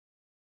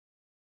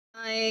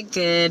Hi,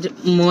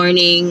 good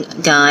morning,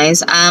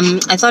 guys.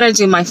 I thought I'd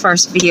do my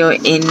first video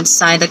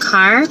inside the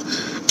car,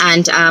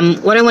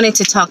 and what I wanted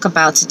to talk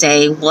about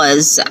today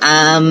was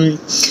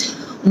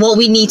what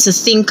we need to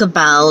think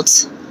about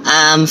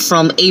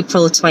from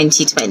April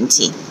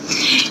 2020.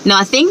 Now,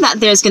 I think that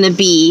there's going to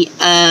be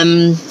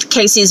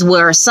cases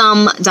where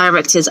some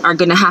directors are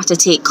going to have to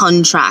take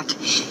contract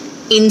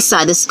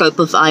inside the scope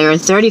of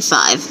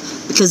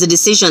IR35 because the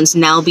decision's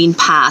now been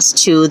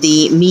passed to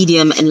the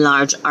medium and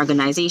large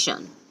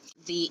organization.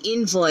 The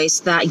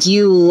invoice that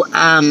you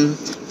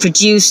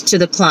produce to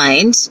the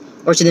client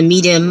or to the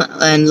medium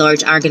and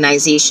large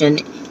organization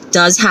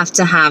does have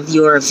to have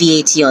your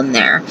VAT on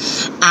there,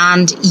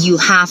 and you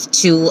have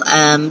to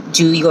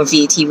do your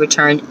VAT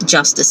return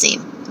just the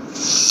same.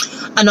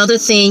 Another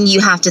thing you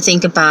have to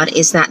think about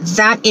is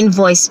that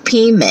invoice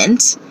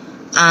payment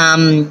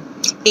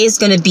is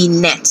going to be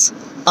net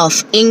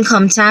of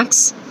income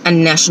tax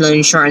and national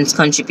insurance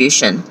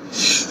contribution.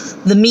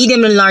 The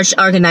medium and large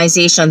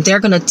organization, they're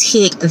going to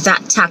take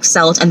that tax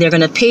out and they're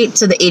going to pay it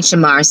to the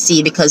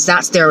HMRC because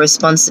that's their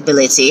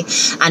responsibility.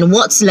 And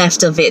what's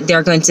left of it,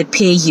 they're going to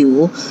pay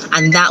you,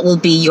 and that will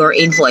be your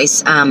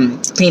invoice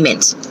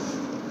payment.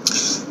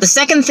 The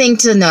second thing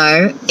to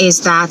know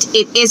is that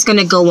it is going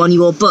to go on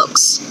your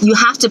books. You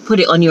have to put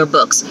it on your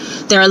books.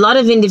 There are a lot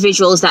of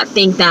individuals that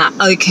think that,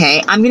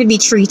 okay, I'm going to be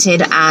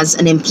treated as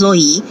an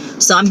employee,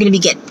 so I'm going to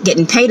be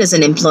getting paid as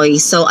an employee,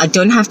 so I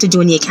don't have to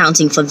do any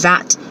accounting for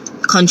that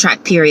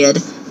contract period.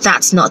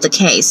 That's not the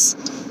case.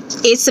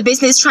 It's a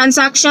business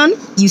transaction.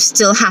 You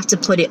still have to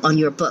put it on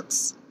your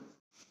books.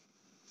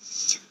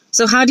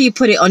 So how do you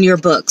put it on your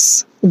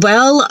books?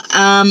 Well,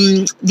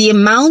 the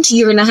amount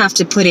you're going to have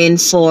to put in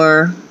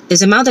for,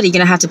 there's an amount that you're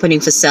going to have to put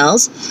in for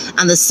sales,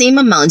 and the same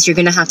amount you're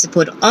going to have to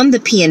put on the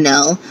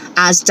P&L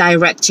as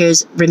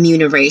director's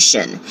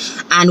remuneration.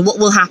 And what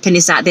will happen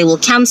is that they will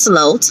cancel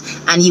out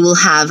and you will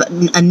have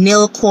a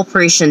nil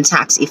corporation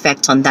tax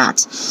effect on that.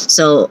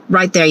 So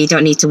right there, you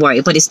don't need to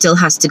worry, but it still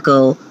has to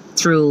go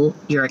through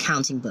your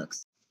accounting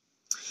books.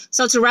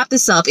 So to wrap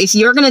this up, if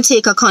you're going to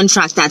take a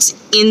contract that's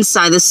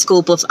inside the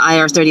scope of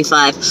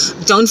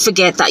IR35, don't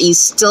forget that you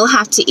still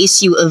have to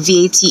issue a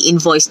VAT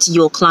invoice to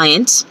your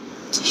client.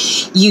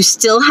 You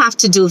still have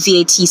to do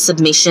VAT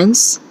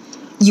submissions.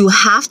 You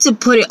have to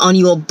put it on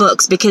your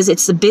books because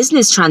it's a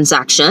business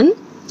transaction,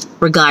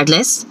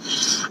 regardless.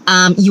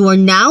 You are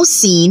now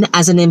seen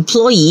as an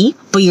employee,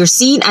 but you're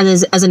seen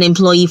as an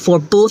employee for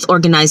both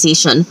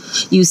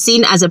organizations. You're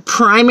seen as a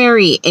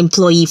primary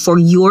employee for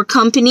your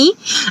company,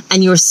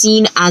 and you're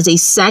seen as a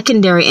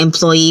secondary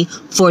employee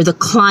for the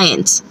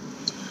client.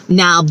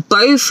 Now,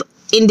 both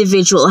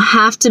individual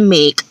have to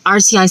make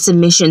RTI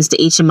submissions to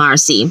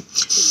HMRC.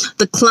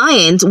 The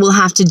client will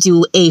have to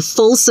do a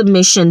full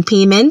submission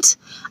payment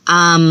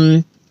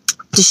to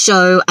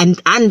show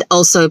and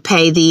also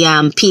pay the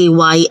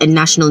PAYE and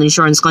national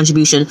insurance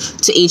contribution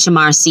to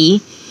HMRC.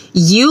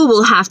 You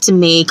will have to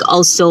make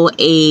also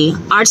a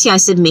RTI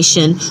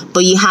submission,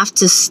 but you have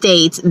to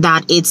state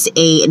that it's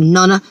a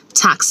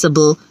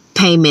non-taxable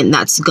payment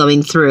that's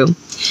going through.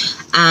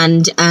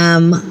 And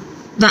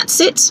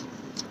that's it.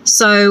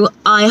 So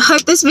I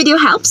hope this video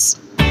helps.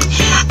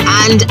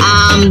 And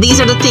these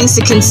are the things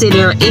to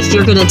consider if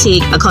you're going to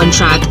take a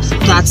contract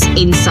that's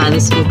inside the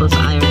scope of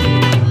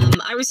IR35.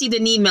 I received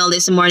an email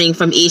this morning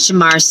from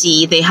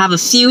HMRC. They have a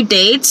few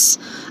dates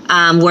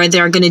where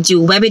they're going to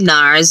do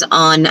webinars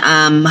on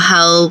on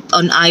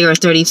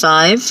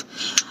IR35.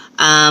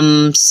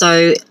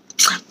 So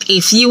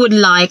if you would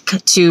like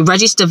to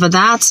register for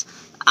that,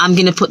 I'm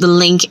going to put the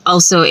link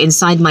also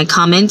inside my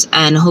comment,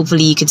 and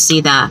hopefully you could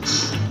see that.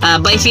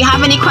 But if you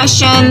have any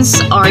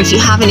questions or if you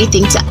have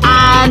anything to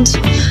add,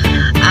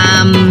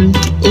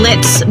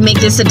 let's make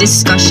this a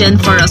discussion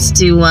for us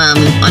to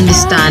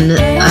understand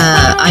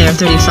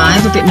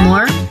IR35 a bit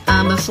more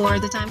before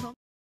the time comes.